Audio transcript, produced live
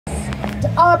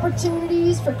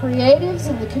opportunities for creatives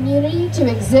in the community to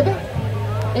exhibit,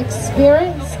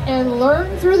 experience, and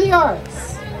learn through the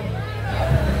arts.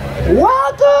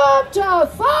 Welcome to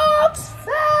Folks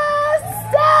Fest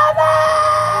 7!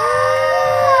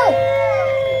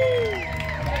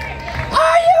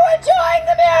 Are you enjoying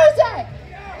the music?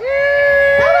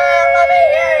 Come on, let me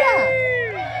hear you!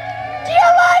 Do you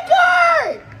like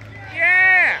art?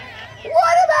 Yeah!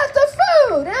 What about the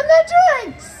food and the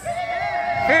drinks?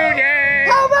 Food, yeah!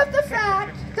 How about the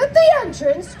fact that the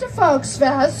entrance to Folks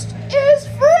Fest is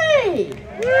free?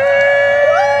 Woo!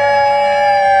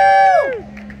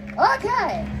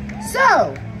 Okay,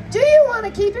 so, do you want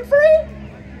to keep it free?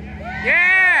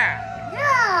 Yeah!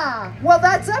 Yeah, well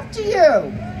that's up to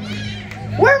you.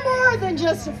 We're more than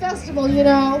just a festival, you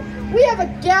know. We have a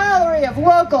gallery of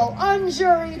local,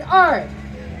 unjuried art.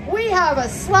 We have a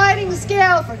sliding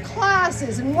scale for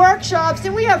classes and workshops,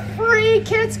 and we have free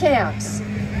kids camps.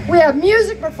 We have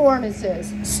music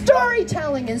performances,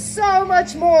 storytelling, and so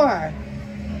much more.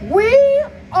 We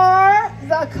are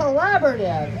the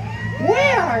Collaborative. We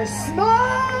are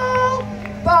small,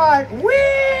 but we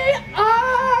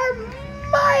are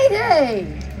mighty.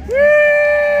 You,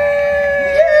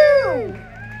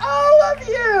 all of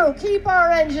you, keep our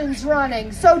engines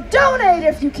running. So donate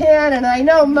if you can, and I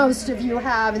know most of you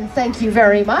have, and thank you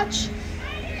very much.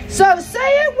 So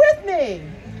say it with me.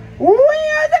 We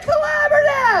are the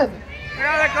Collaborative. We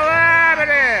are the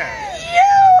Collaborative.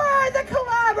 You are the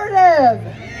Collaborative.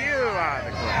 You are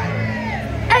the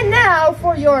Collaborative. And now,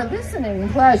 for your listening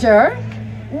pleasure,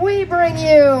 we bring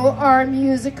you our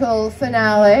musical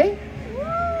finale,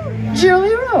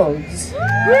 Julie Rhodes.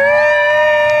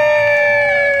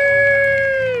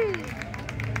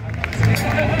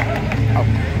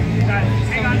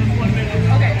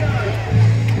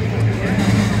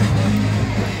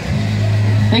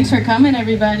 Thanks for coming,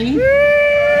 everybody. We're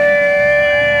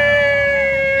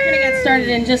going to get started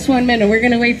in just 1 minute. We're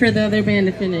going to wait for the other band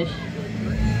to finish.